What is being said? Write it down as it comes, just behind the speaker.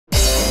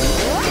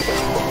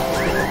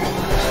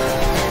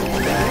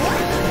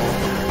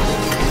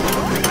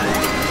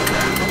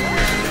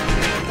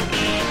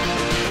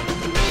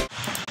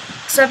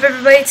up,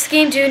 everybody? It's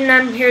GameDude, and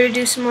I'm here to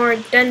do some more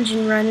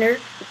Dungeon Runner.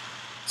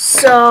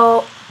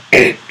 So,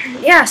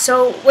 yeah,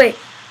 wait.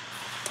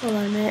 Hold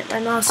on a minute,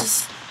 my mouse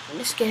is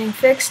just getting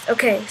fixed.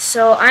 Okay,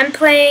 so I'm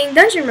playing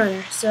Dungeon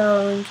Runner,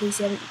 so in case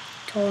you haven't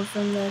told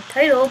from the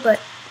title, but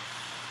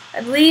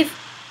I believe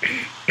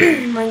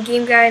when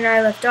Game Guy and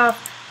I left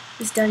off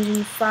is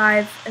Dungeon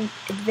 5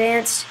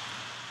 Advanced,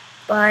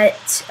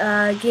 but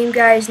Game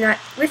Guy is not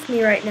with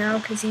me right now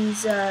because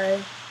he's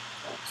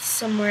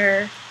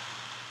somewhere.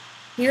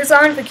 He was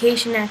on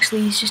vacation,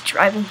 actually. He's just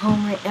driving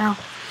home right now.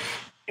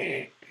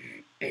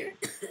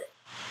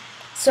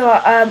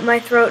 So my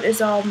throat is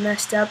all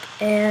messed up,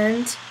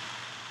 and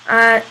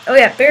oh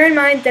yeah, bear in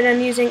mind that I'm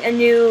using a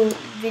new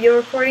video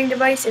recording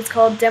device. It's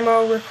called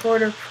Demo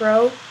Recorder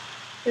Pro.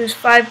 It was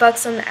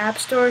 $5 on the App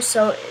Store,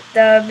 so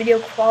the video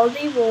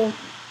quality will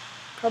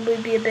probably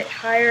be a bit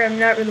higher. I'm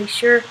not really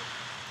sure,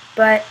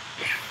 but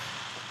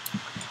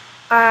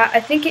I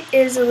think it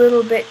is a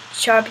little bit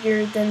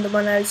choppier than the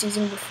one I was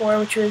using before,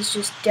 which was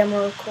just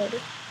Demo Recorder.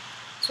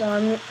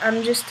 So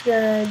I'm just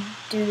gonna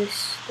do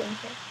this thing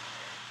here.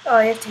 Oh,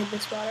 I have to hit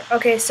this water.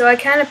 Okay, so I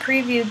kind of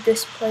previewed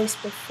this place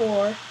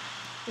before. You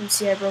can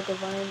see I broke a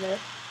vine there.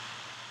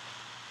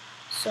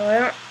 So I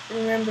don't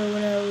remember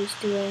when I was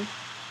doing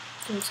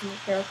something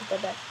here. I'll put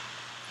that back.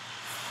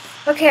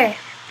 Okay.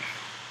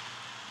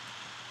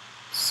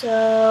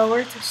 So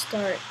where to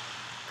start?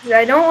 Because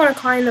I don't want to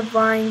climb the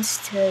vines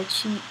to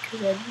cheat,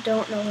 because I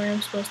don't know where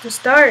I'm supposed to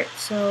start.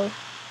 So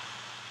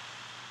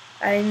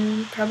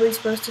I'm probably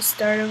supposed to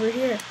start over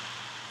here.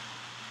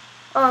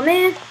 Oh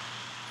man!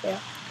 Yeah,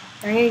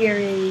 I'm gonna get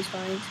rid of these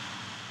vines.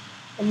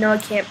 I know I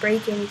can't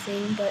break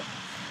anything, but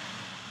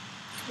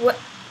what?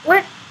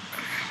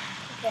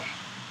 Okay.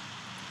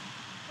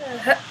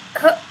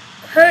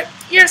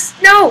 Yes!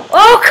 No!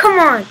 Oh, come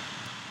on!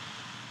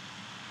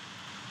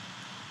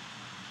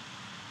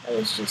 That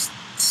was just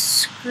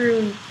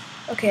screwy.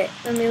 Okay,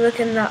 let me look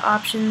in the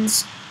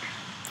options.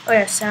 Oh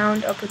yeah,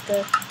 sound. I'll put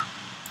the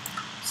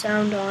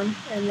sound on,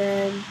 and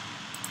then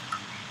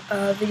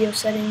video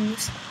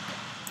settings.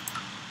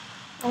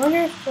 I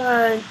wonder if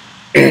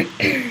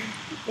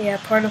yeah,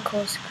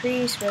 particles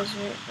decrease,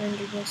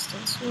 render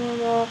distance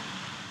normal,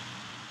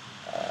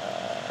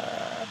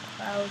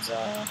 clouds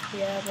off,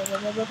 yeah, blah blah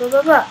blah blah blah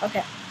blah blah.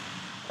 Okay.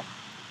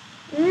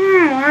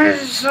 Why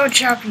is it so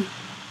choppy?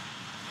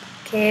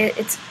 Okay,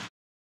 it's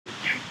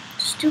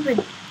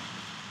stupid.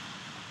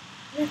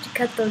 I have to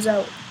cut those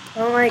out. I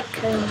don't like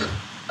cutting.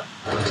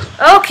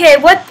 Okay,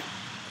 what?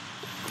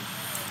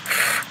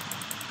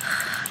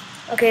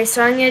 Okay,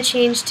 so I'm gonna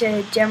change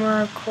to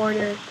Demo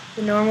Recorder,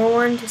 the normal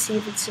one, to see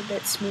if it's a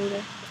bit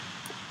smoother.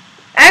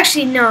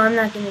 Actually, no, I'm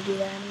not gonna do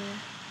that anymore.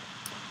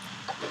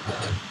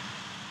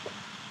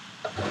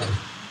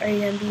 Are you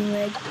gonna be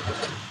lag?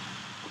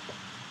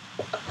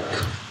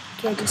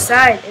 Okay,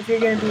 decide if you're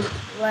gonna be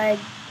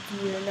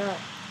laggy or not.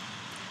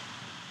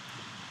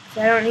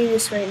 I don't need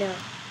this right now.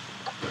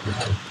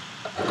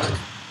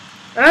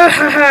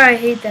 I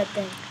hate that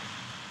thing.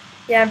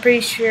 Yeah, I'm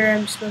pretty sure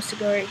I'm supposed to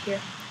go right here.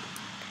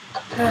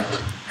 No,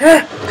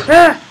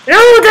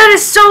 that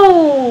is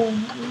so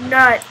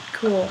not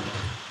cool.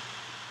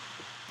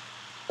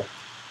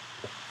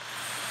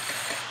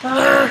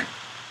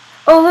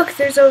 Oh, look,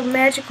 there's a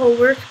magical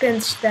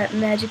workbench that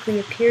magically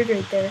appeared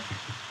right there.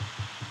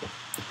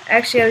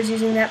 Actually, I was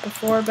using that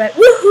before, but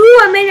woohoo!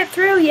 I made it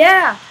through.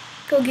 Yeah,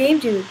 go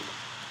GameDude.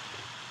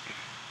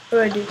 What do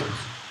I do?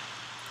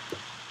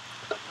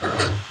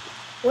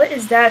 What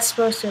is that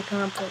supposed to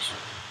accomplish?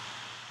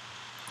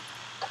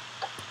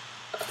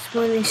 It's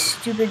one of these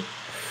stupid...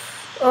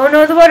 Oh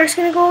no, the water's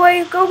gonna go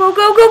away. Go, go,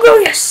 go, go, go!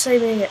 Yes, I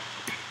made it.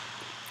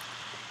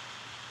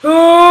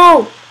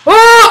 Oh!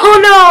 Oh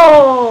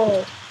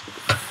no!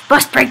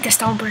 Must break this,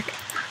 don't break.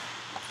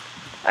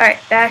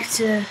 Alright, back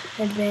to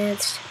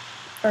advanced.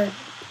 Or,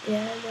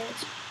 yeah,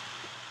 advanced.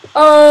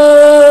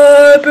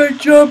 I've been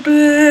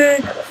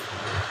jumping!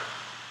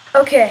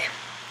 Okay.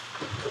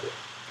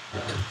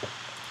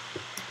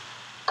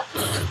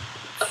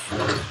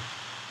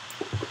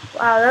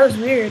 Wow, that was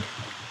weird.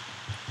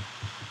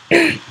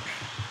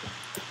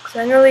 So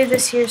I'm gonna leave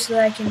this here so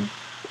that I can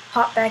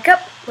hop back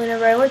up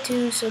whenever I want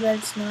to, so that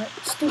it's not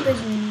stupid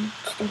and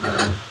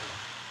stupid.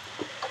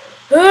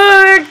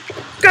 God!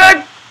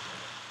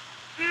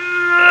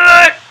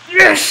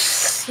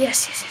 Yes!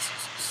 Yes.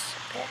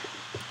 Okay.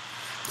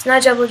 It's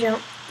not double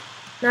jump.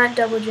 Not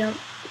double jump.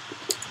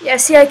 Yeah,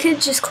 see, I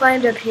could just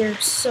climb up here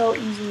so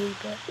easily,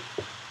 but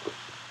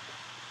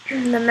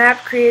the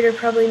map creator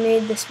probably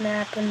made this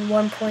map in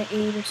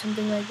 1.8 or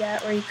something like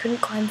that, where you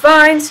couldn't climb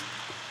vines,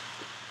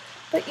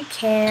 but you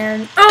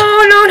can.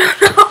 Oh, no!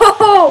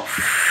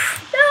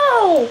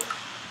 No!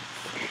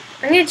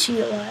 I'm gonna cheat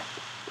a lot.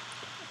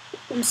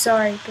 I'm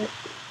sorry, but...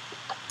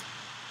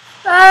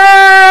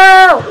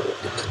 Oh!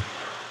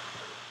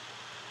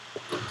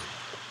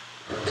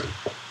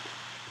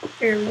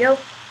 Here we go.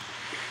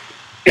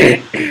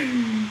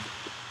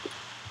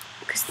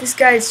 Because this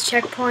guy's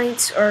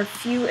checkpoints are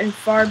few and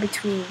far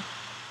between.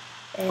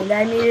 And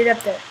I made it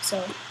up there,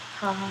 so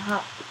ha ha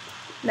ha.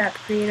 Map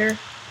creator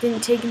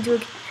didn't take into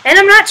account. And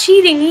I'm not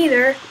cheating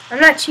either. I'm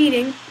not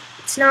cheating.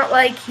 It's not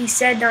like he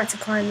said not to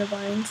climb the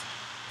vines.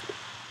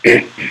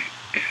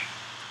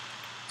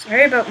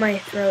 Sorry about my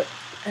throat.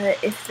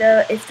 If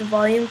the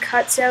volume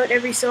cuts out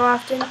every so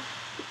often,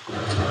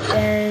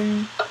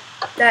 then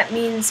that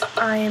means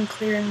I am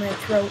clearing my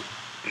throat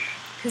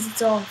because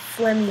it's all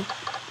phlegmy.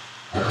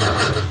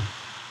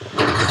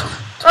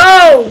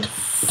 Oh,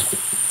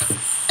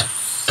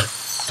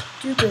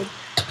 stupid!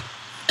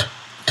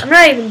 I'm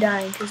not even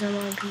dying because I'm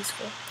on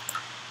peaceful.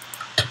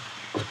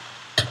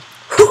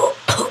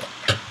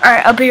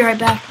 Alright, I'll be right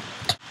back.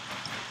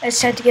 I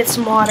just had to get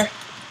some water.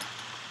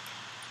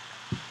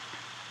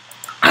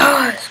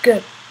 Oh, it's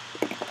good.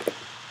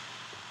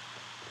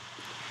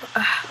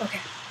 Okay.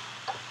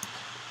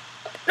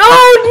 No!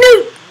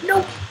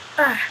 No!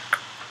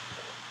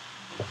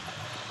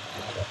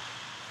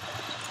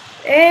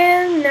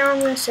 And now I'm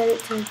going to set it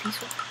to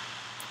peaceful.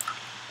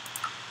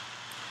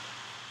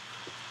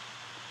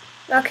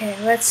 Okay,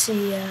 let's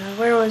see.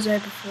 Where was I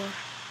before?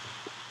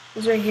 It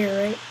was right here,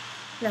 right?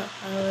 No,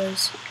 I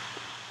was...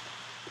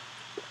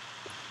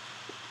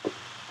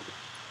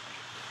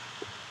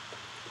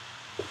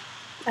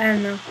 I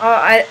don't know.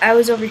 Oh, I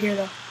was over here,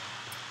 though.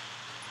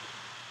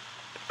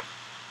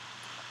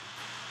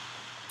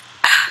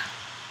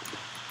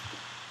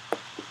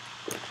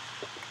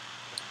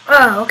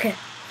 Oh, okay.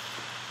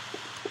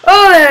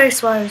 Oh, that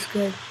ice water is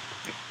good.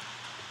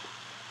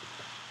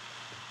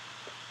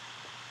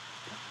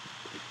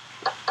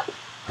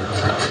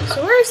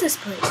 So where is this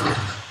place?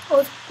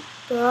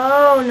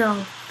 Oh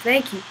no,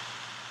 thank you.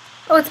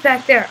 Oh, it's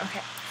back there.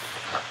 Okay.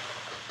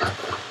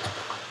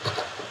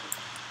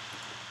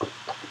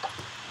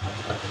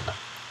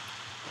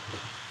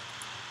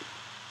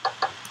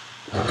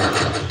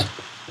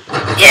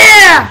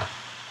 Yeah!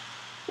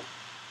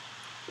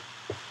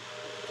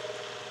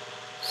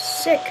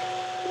 Sick.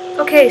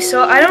 Okay,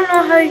 so I don't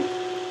know how you...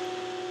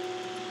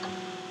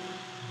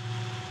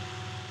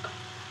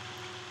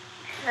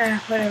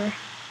 whatever.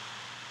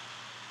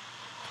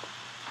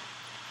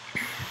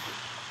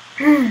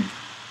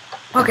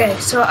 Okay,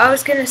 so I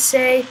was gonna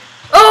say...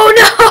 Oh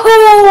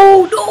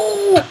no!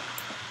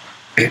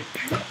 No!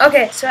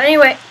 Okay, so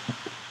anyway,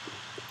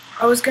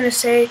 I was gonna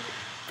say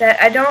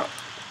that I don't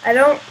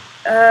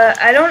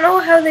know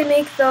how they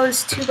make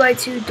those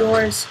 2x2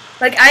 doors.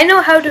 Like, I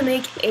know how to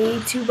make a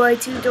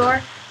 2x2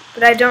 door,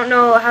 but I don't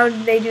know how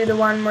they do the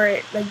one where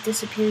it like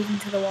disappears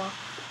into the wall.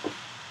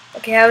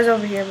 Okay, I was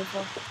over here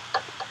before.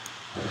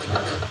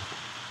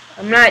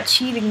 I'm not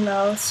cheating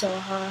though, so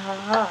ha ha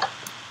ha.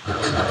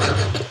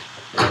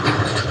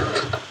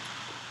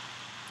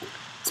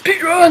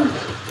 Speedrun!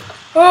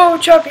 Oh,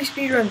 choppy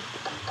speedrun.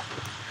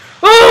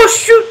 Oh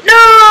shoot,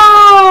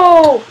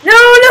 no! No!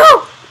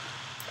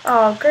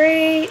 Oh,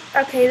 great.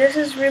 Okay, this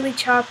is really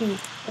choppy.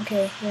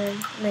 Okay, here,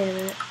 wait a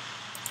minute.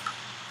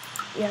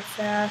 Yeah,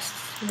 fast,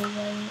 smooth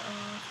lighting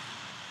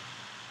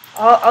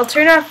off. I'll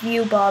turn off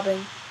view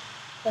bobbing.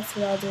 That's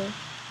what I'll do.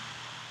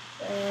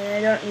 And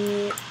I don't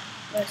need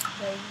less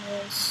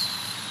brightness.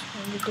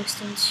 Render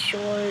distance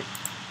short.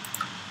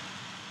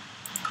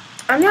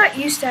 I'm not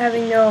used to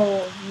having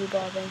no view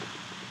bobbing.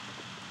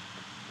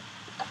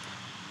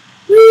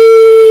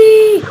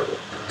 Whee!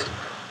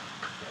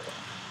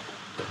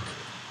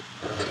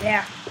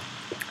 Yeah.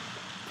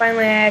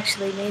 Finally, I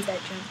actually made that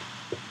jump.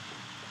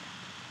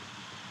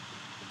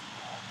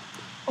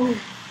 Oh.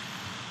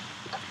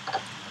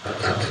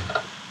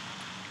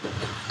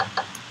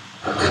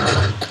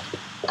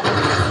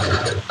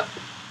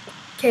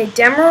 Okay,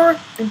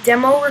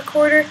 demo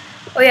recorder.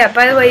 Oh yeah,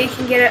 by the way, you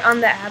can get it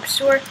on the App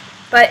Store,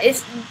 but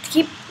it's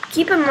keep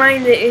in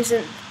mind that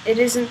it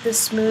isn't the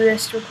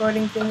smoothest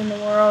recording thing in the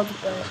world,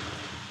 but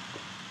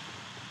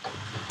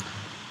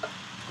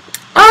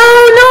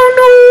oh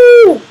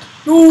no!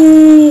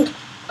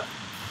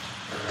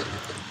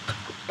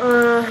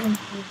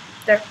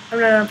 There, I'm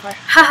not on fire.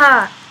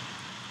 Haha!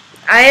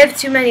 I have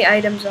too many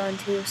items on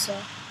too, so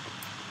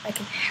I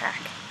can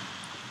hack.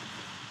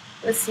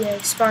 Let's see, I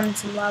spawned in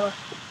some lava.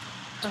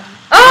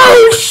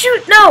 Oh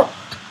shoot! No!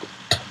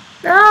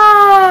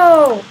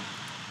 No!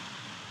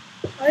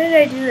 Why did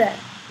I do that?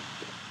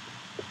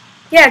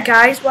 Yeah,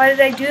 guys, why did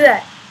I do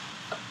that?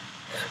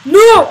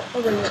 No!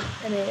 Oh, there we go.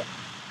 I made it.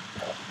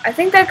 I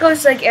think that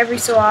goes like every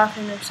so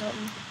often or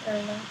something. I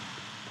don't know.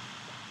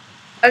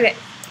 Okay,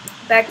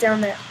 back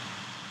down there.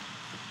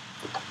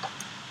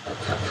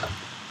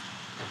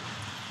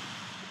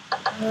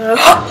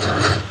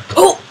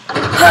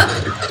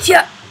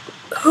 Yeah.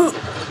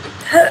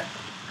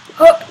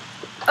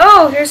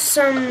 Oh, here's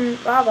some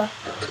lava.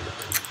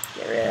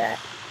 Get rid of that.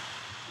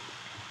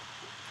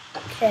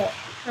 Okay,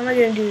 how am I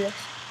gonna do this?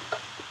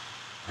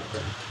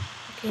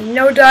 Okay,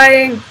 no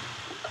dying.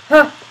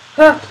 Oh,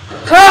 come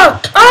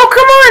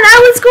on! I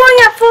was going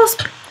at full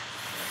speed.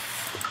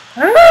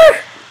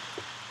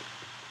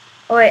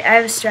 Oh wait, I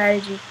have a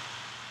strategy.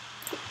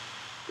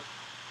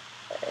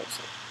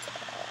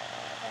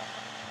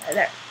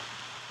 There.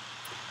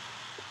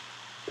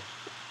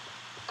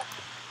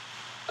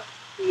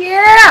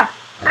 Yeah!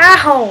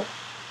 Ow!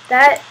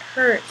 That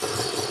hurts.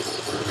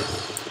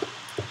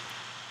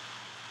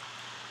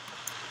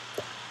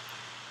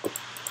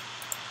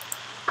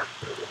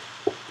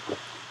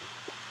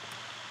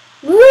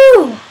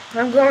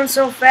 I'm going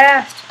so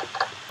fast.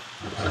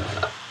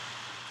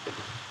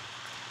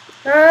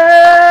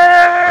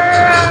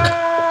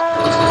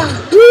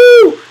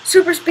 Woo!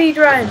 Super speed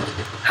run.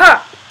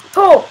 Ha!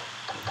 Ho!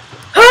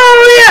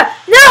 Oh yeah!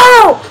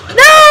 No!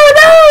 No!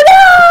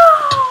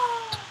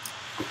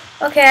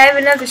 Okay, I have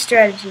another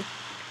strategy.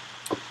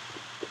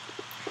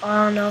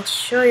 Oh no, I'll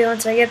show you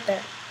once I get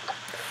there.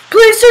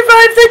 Please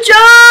survive the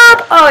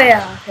jump! Oh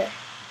yeah, okay.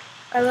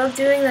 I love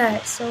doing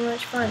that. It's so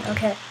much fun.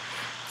 Okay.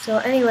 So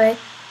anyway,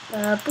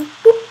 boop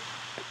boop.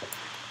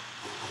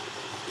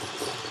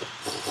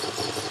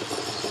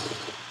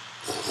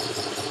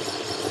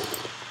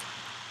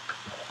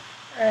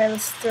 Alright,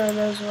 let's throw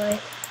those away.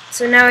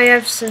 So now I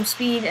have some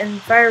speed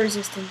and fire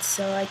resistance,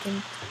 so I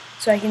can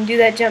do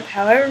that jump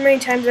however many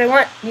times I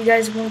want. You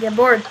guys won't get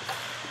bored.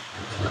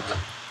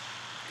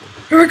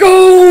 Here we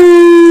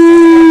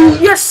go!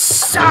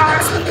 Yes! Ah,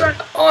 speed run!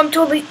 Oh, I'm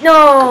totally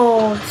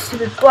no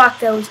stupid block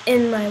that was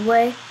in my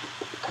way.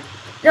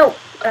 No.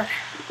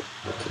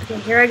 Okay,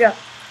 here I go.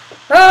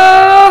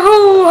 Oh,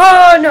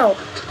 hoo-ha! No.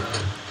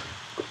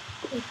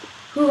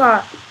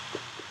 Hoo-ha!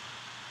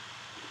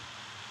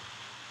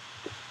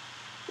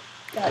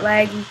 Got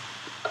laggy.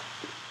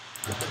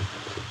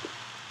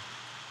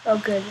 Oh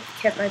good,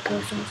 kept my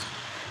potions.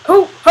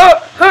 Ho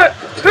ha ha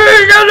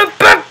hey down the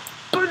back.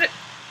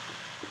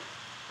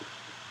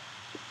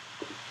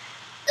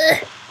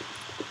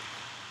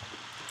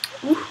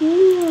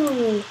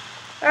 Woohoo!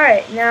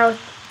 Alright, now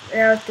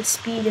with the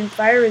speed and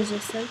fire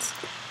resistance.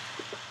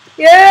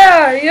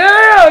 Yeah,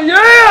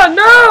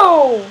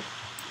 no!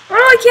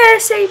 Why can't I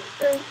say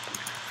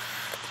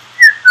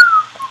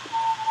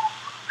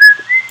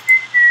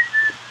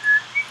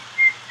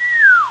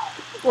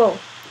whoa.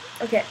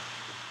 Okay.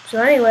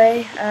 So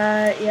anyway,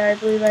 yeah, I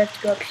believe I have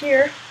to go up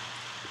here.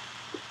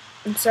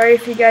 I'm sorry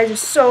if you guys are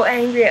so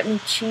angry at me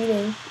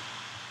cheating,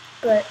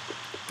 but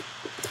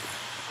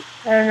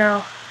I don't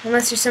know.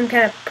 Unless you're some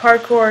kind of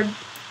parkour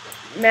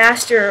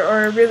master,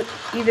 or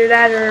either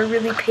that or a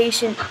really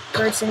patient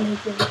person who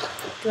can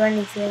do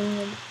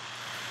anything.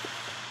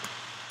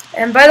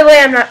 And by the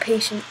way, I'm not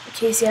patient, in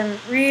case you haven't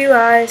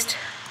realized.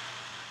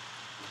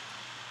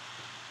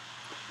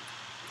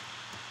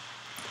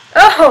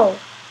 Oh!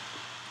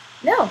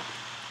 No.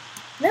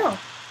 No.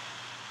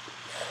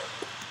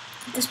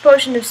 This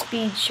potion of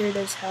speed sure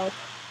does help.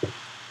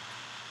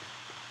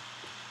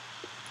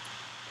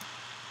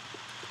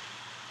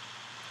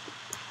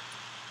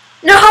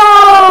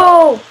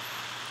 No!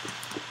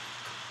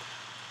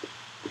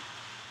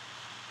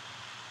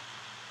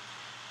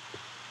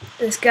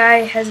 This guy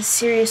has a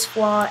serious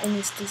flaw in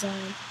his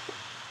design.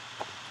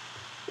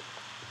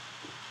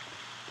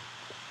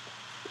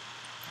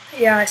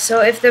 Yeah,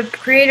 so if the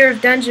creator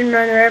of Dungeon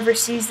Runner ever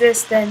sees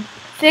this, then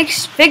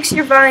fix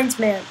your vines,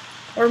 man.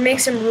 Or make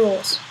some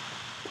rules.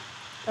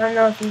 I don't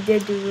know if he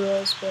did do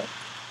rules, but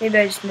maybe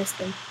I just missed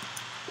them.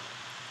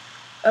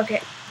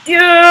 Okay.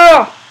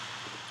 Yeah!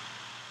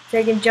 So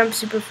I can jump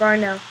super far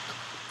now.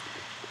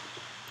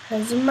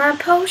 Because of my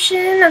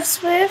potion of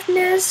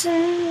swiftness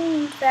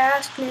and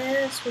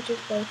fastness, which is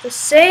both the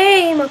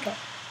same. Okay.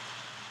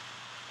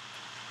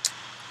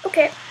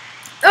 Okay.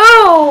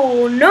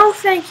 Oh, no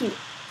thank you.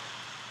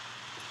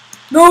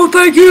 No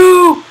thank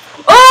you!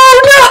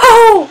 Oh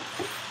no!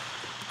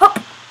 Hop.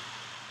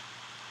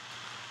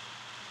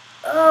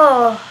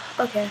 Oh,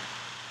 okay.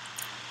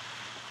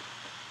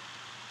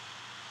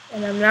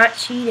 And I'm not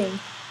cheating.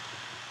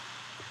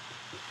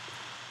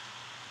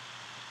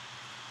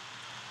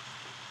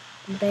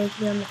 I'm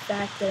banking on the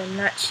fact that I'm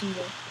not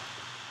cheating.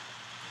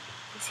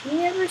 Because he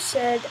never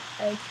said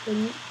I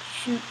couldn't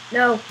shoot.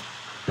 No.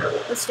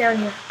 What's down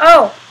here?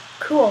 Oh,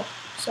 cool.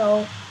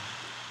 So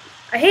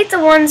I hate the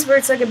ones where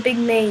it's like a big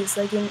maze,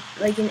 like in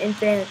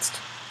Advanced.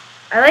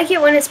 I like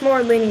it when it's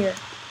more linear.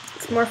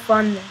 It's more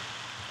fun then.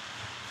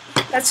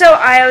 That's how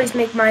I always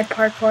make my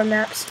parkour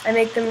maps. I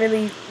make them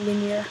really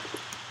linear.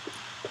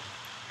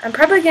 I'm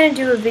probably gonna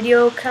do a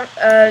video.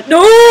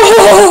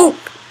 No!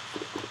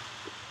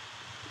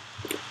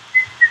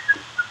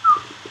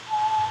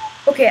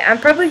 Okay, I'm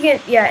probably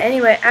gonna. Yeah.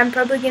 Anyway, I'm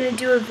probably gonna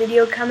do a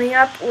video coming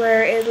up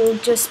where it'll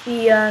just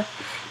be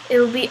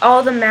it'll be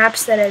all the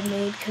maps that I've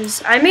made,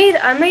 because I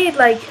made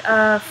like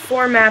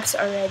 4 maps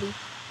already,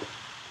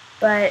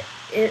 but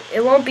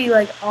it won't be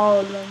like all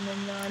of them.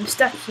 And I'm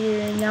stuck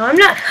here, and now I'm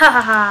not. Ha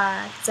ha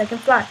ha! Because I can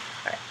fly.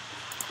 All right.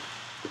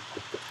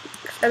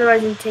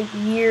 Otherwise, it would take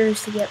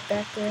years to get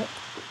back there.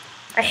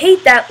 I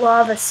hate that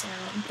lava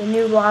sound. The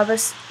new lava,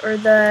 or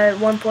the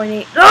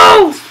 1.8.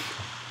 No!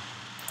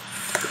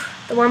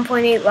 The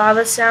 1.8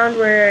 lava sound,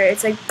 where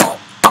it's like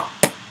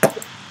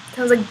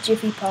sounds like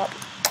Jiffy Pop.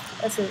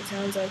 That's what it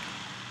sounds like.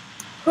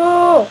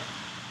 Oh!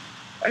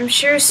 I'm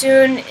sure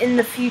soon in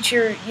the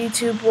future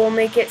YouTube will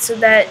make it so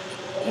that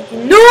you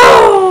can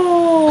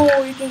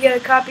you can get a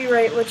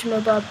copyright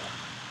whatchamabob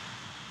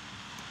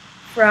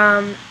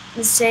from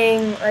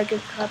saying like a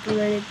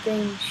copyrighted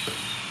thing.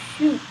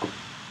 Shoot.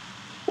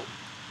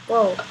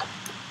 Whoa.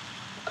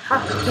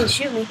 Ha, you can't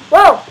shoot me.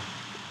 Whoa!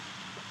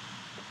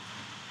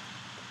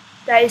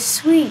 That is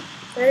sweet.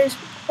 That is.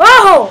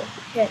 Whoa!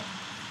 Okay.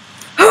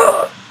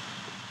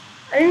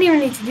 I didn't even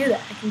need to do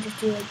that. I can just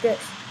do it like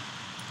this.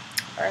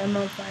 Alright, I'm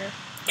on fire.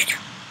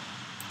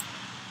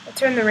 I'll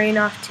turn the rain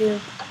off too.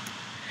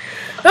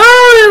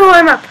 Oh,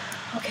 I'm up.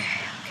 Okay.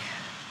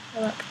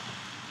 I'm up.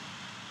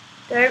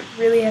 Do I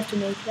really have to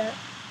make that?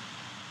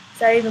 Is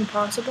that even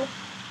possible?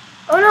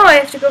 Oh no, I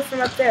have to go from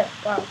up there.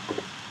 Wow.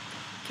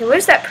 Okay,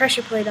 where's that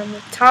pressure plate on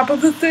the top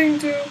of the thing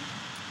too?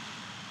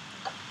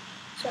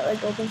 Is that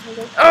like open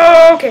something?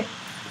 Oh, okay.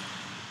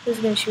 Who's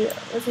gonna shoot it?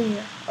 What's in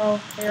here?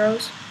 Oh,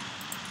 arrows.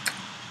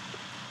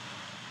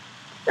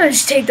 I'll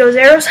just take those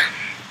arrows.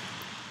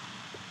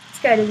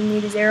 This guy doesn't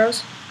need his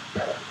arrows.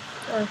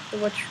 Or the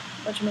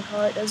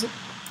whatchamacallit doesn't.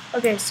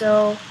 Okay,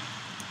 so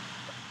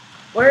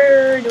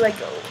where do I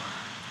go?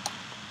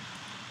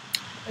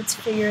 Let's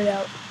figure it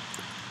out.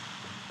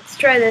 Let's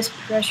try this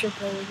pressure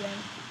plate again.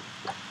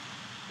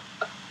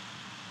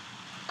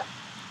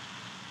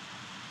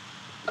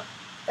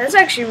 That's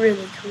actually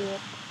really cool.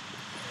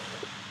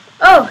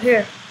 Oh,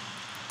 here.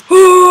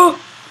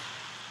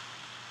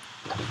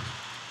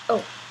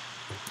 Oh,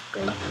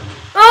 great.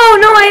 Oh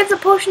no, I have the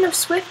potion of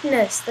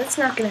swiftness. That's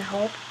not gonna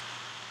help.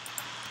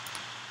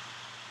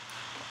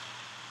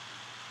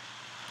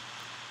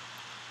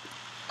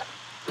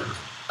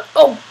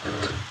 Oh!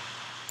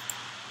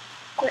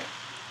 Wait.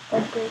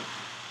 Oh, great.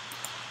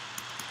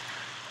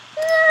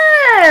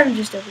 I'm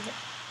just over here.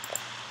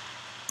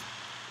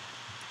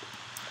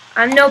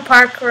 I'm no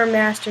parkour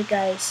master,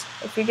 guys.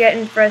 If you're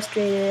getting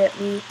frustrated at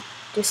me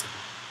just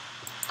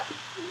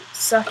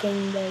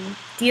sucking, then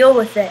deal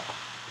with it.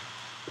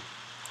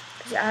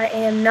 Because I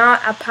am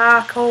not a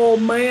parkour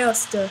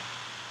master.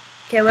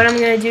 Okay, what I'm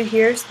going to do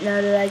here, is,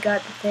 now that I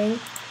got the thing,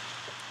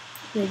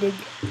 I'm going to dig.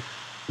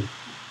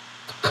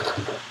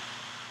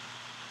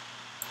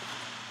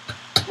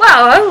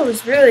 Wow, I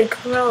was really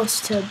close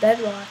to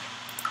bedrock.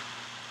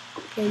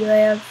 Okay, do I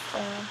have,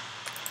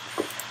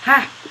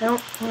 I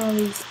don't want all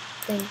these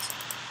things.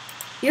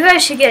 You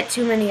guys should get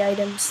too many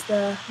items,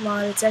 the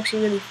mod, it's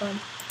actually really fun.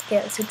 Okay,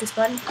 let's hit this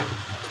button.